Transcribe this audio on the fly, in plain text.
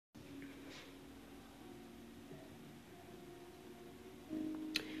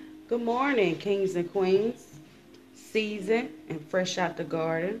Good morning, kings and queens, seasoned and fresh out the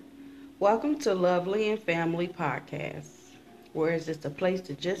garden. Welcome to Lovely and Family Podcast, where it's just a place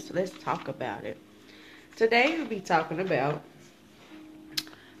to just let's talk about it. Today we'll be talking about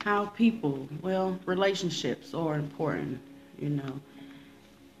how relationships are important, you know,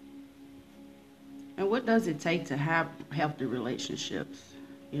 and what does it take to have healthy relationships,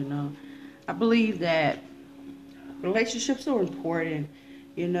 you know. I believe that relationships are important.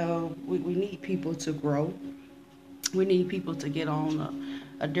 We need people to grow. We need people to get on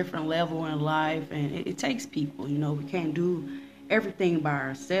a different level in life, and it takes people. We can't do everything by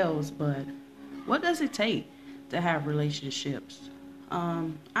ourselves, but what does it take to have relationships?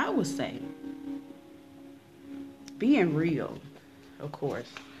 I would say being real, of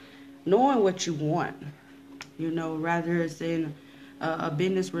course, knowing what you want, rather it's in a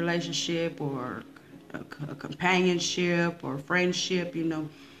business relationship or a companionship or friendship. You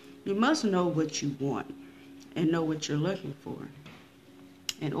must know what you want and know what you're looking for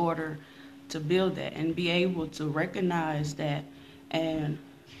in order to build that and be able to recognize that, and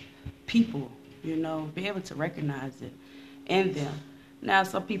people, be able to recognize it in them. Now,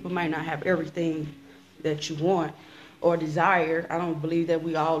 some people might not have everything that you want or desire. I don't believe that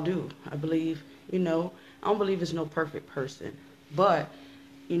we all do. I don't believe there's no perfect person, but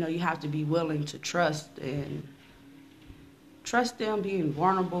you have to be willing to trust them, being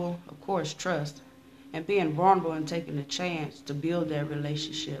vulnerable, of course, trust, and being vulnerable and taking a chance to build that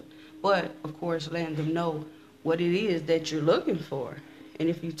relationship. But, of course, letting them know what it is that you're looking for. And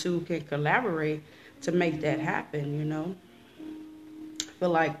if you two can collaborate to make that happen. I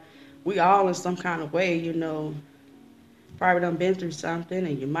feel like we all in some kind of way, probably done been through something,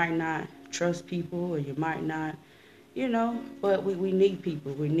 and you might not trust people, or you might not, but we need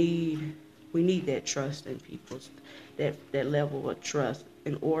people. We need that trust in people, that level of trust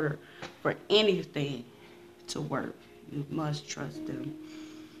in order for anything to work. You must trust them,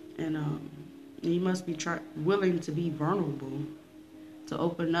 and you must be willing to be vulnerable, to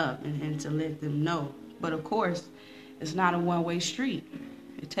open up and to let them know. But of course, it's not a one-way street.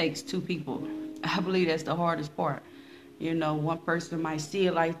 It takes two people. I believe that's the hardest part. One person might see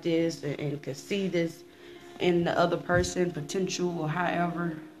it like this and could see this in the other person, potential or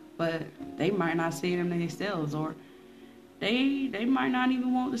however, but they might not see it in themselves, or they might not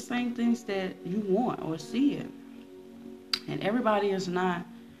even want the same things that you want or see it. And everybody is not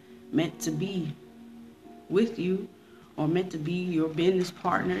meant to be with you or meant to be your business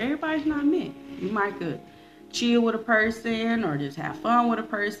partner. Everybody's not meant. You might could chill with a person or just have fun with a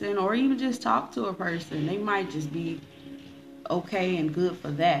person or even just talk to a person. They might just be okay and good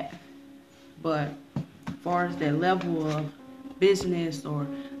for that. But as far as that level of business or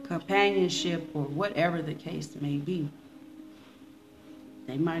companionship or whatever the case may be,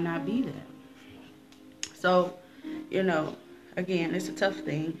 they might not be there. So, again, it's a tough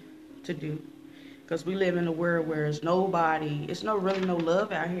thing to do because we live in a world where it's no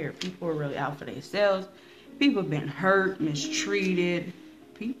love out here. People are really out for themselves. People have been hurt, mistreated.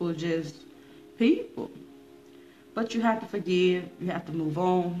 People. But you have to forgive. You have to move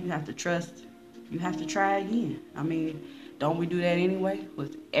on. You have to trust. You have to try again. Don't we do that anyway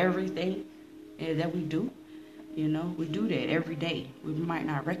with everything that we do? We do that every day. We might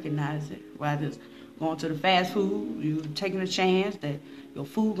not recognize it. Whether it's going to the fast food, you're taking a chance that your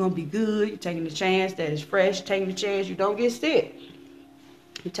food gonna be good. You're taking a chance that it's fresh. You're taking a chance you don't get sick.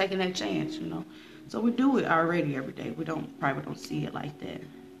 You're taking that chance, So we do it already every day. We probably don't see it like that,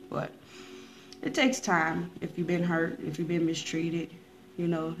 but it takes time. If you've been hurt, if you've been mistreated,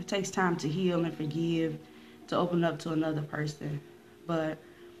 it takes time to heal and forgive, to open up to another person. But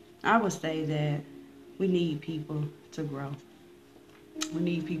I would say that we need people to grow. We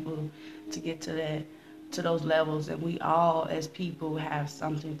need people to get to those levels, and we all as people have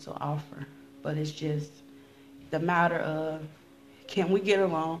something to offer. But it's just the matter of, can we get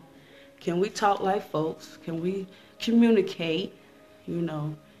along? Can we talk like folks? Can we communicate?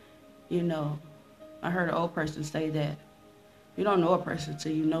 I heard an old person say that you don't know a person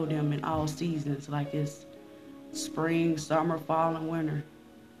till you know them in all seasons, like it's spring, summer, fall, and winter.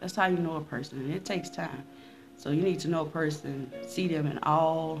 That's how you know a person, and it takes time. So you need to know a person, see them in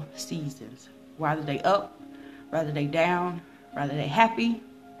all seasons, whether they up, whether they down, whether they happy,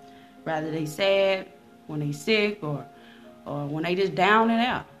 whether they sad, when they sick, or when they just down and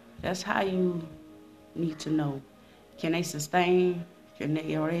out. That's how you need to know. Can they sustain? Are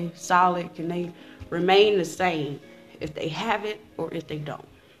they solid? Can they remain the same if they have it or if they don't?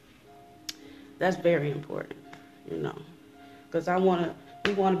 That's very important, because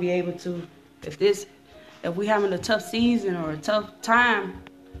we want to be able to, if we having a tough season or a tough time,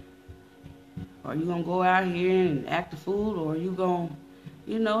 Are you gonna go out here and act a fool, or are you gonna,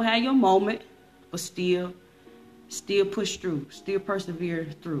 have your moment, but still push through, still persevere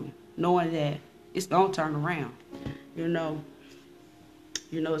through, knowing that it's gonna turn around. You know,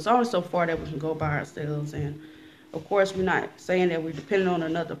 it's only so far that we can go by ourselves, and of course, we're not saying that we're depending on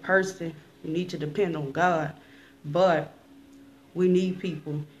another person. We need to depend on God, but we need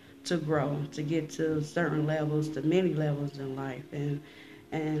people to grow, to get to certain levels, to many levels in life, and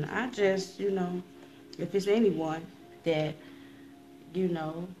I just, if it's anyone that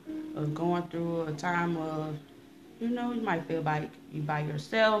are going through a time of, you might feel like you by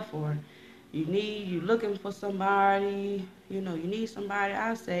yourself, or you looking for somebody, you need somebody.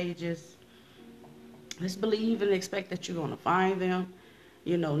 I say just believe and expect that you're gonna find them.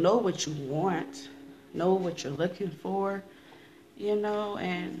 Know what you want, know what you're looking for,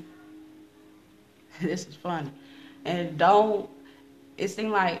 and this is funny. And it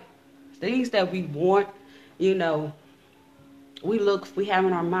seems like things that we want, we have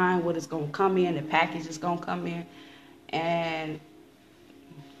in our mind what is gonna come in, the package is gonna come in, and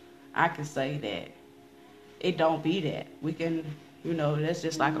I can say that it don't be that. We can, that's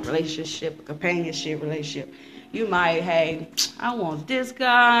just like a relationship, a companionship relationship. You might, hey, I want this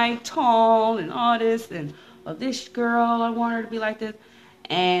guy, tall and all this, or this girl, I want her to be like this,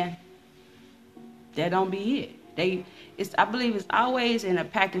 and that don't be it. I believe it's always in a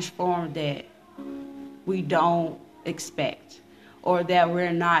package form that we don't expect, or that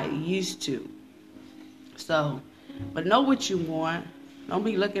we're not used to. So, but know what you want. Don't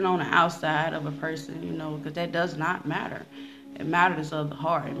be looking on the outside of a person, because that does not matter. It matters of the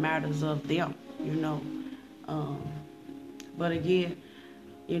heart. It matters of them, But again,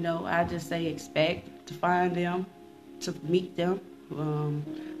 I just say expect to find them, to meet them.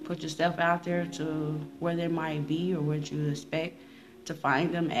 Put yourself out there to where they might be or what you expect to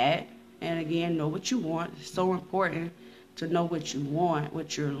find them at. And again, know what you want. It's so important to know what you want,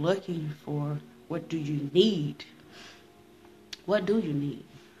 what you're looking for. What do you need? What do you need?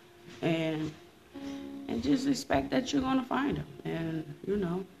 And just expect that you're going to find them. And,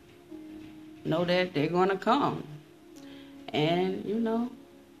 know that they're going to come. And,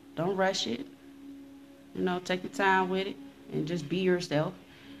 don't rush it. Take your time with it and just be yourself.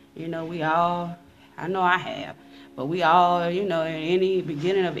 I know I have, but we all, in any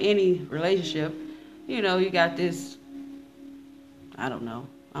beginning of any relationship, you got this, I don't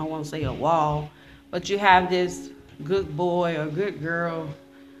want to say a wall, but you have this good boy or good girl,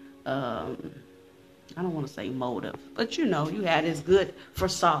 I don't want to say motive, but you had this good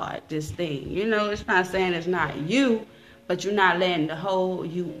facade, this thing. It's not saying it's not you, but you're not letting the whole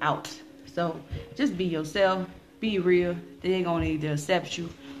you out. So just be yourself, be real. They're going to either accept you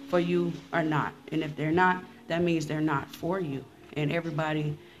for you or not. And if they're not, that means they're not for you. And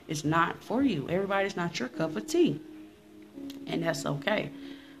everybody is not for you. Everybody's not your cup of tea. And that's okay.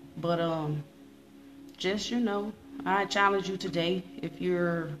 But just, I challenge you today, if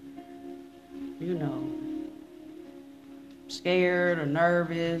you're, scared or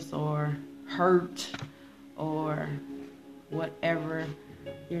nervous or hurt or whatever,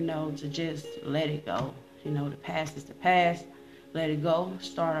 to just let it go. The past is the past. Let it go.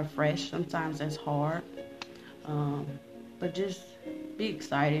 Start afresh. Sometimes that's hard. But just be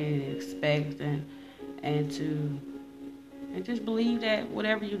excited and expect and just believe that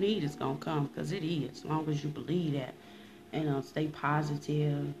whatever you need is going to come, because it is, as long as you believe that. And stay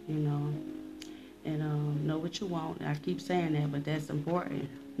positive, and know what you want. I keep saying that, but that's important.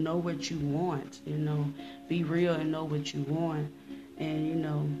 Know what you want, be real and know what you want.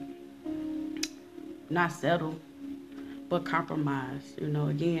 And, not settle, but compromise.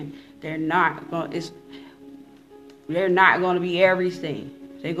 Again, they're not going to be everything.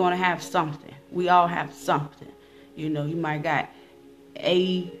 They're going to have something. We all have something. You might got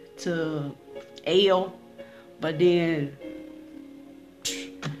A to L, but then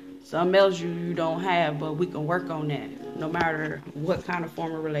something else you don't have, but we can work on that, no matter what kind of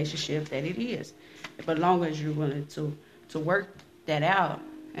form of relationship that it is. But as long as you're willing to work that out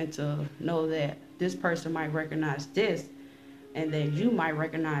and to know that this person might recognize this, and then you might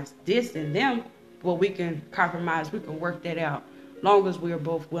recognize this in them, well, we can compromise, we can work that out, long as we are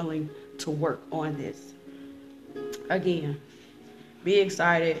both willing to work on this. Again, be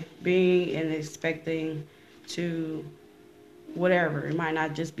excited, being and expecting to whatever. It might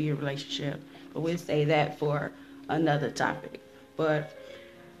not just be a relationship, but we'll say that for another topic. But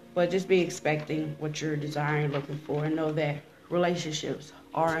just be expecting what you're desiring, looking for, and know that relationships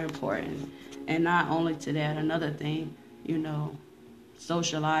are important. And not only to that, another thing,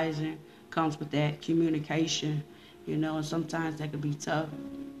 socializing comes with that, communication, and sometimes that could be tough.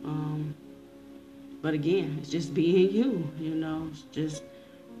 But again, it's just being you, it's just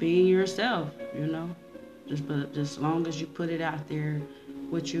being yourself, But just as long as you put it out there,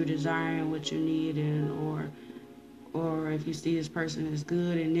 what you're desiring, what you need, and or if you see this person is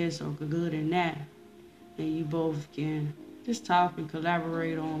good in this or good in that, and you both can just talk and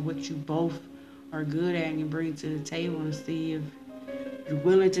collaborate on what you both are good at and bring to the table, and see if you're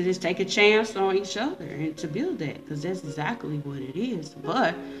willing to just take a chance on each other and to build that, because that's exactly what it is.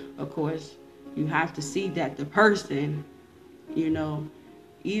 But of course, you have to see that the person,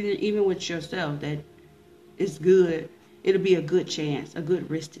 even with yourself, that it's good. It'll be a good chance, a good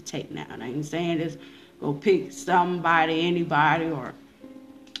risk to take. Now, I ain't saying this go pick somebody, anybody, or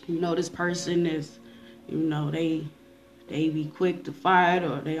this person is, they be quick to fight,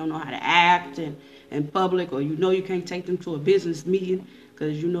 or they don't know how to act in public, or you can't take them to a business meeting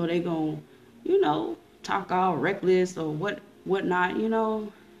because they gonna talk all reckless or whatnot.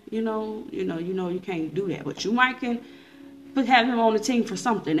 You can't do that, but you might can have them on the team for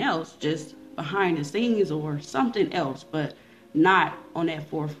something else, just behind the scenes or something else, but not on that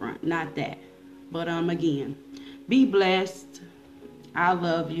forefront, not that. But again, be blessed. I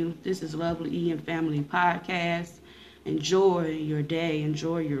love you. This is Lovely E and Family Podcast. Enjoy your day,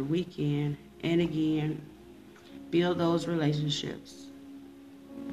 enjoy your weekend, and again, build those relationships.